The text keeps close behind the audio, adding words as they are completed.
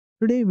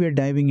Today we are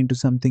diving into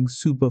something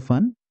super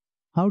fun,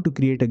 how to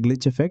create a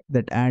glitch effect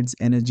that adds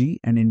energy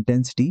and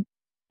intensity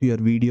to your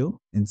video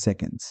in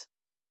seconds.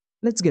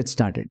 Let's get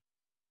started.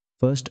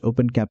 First,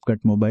 open CapCut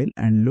Mobile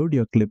and load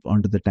your clip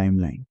onto the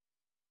timeline.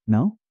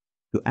 Now,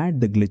 to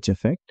add the glitch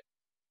effect,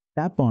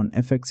 tap on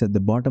Effects at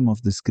the bottom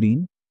of the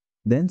screen,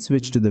 then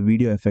switch to the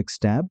Video Effects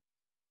tab.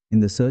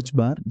 In the search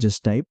bar,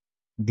 just type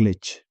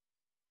glitch.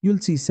 You'll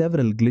see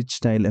several glitch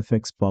style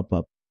effects pop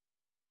up.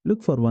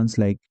 Look for ones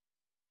like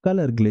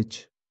color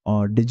glitch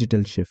or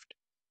digital shift.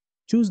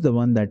 Choose the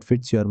one that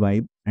fits your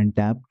vibe and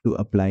tap to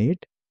apply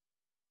it.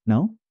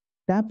 Now,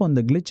 tap on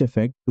the glitch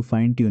effect to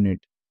fine tune it.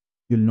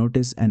 You'll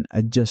notice an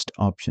adjust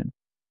option.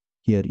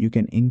 Here you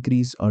can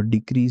increase or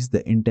decrease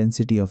the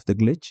intensity of the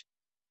glitch,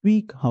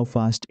 tweak how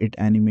fast it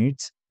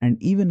animates,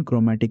 and even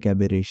chromatic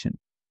aberration.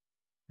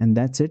 And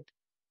that's it.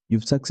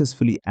 You've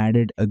successfully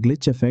added a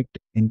glitch effect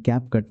in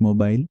CapCut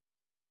Mobile.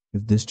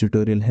 If this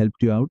tutorial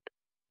helped you out,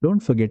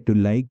 don't forget to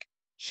like,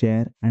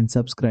 share, and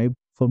subscribe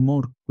for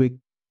more quick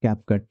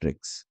CapCut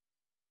tricks.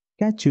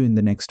 Catch you in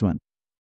the next one.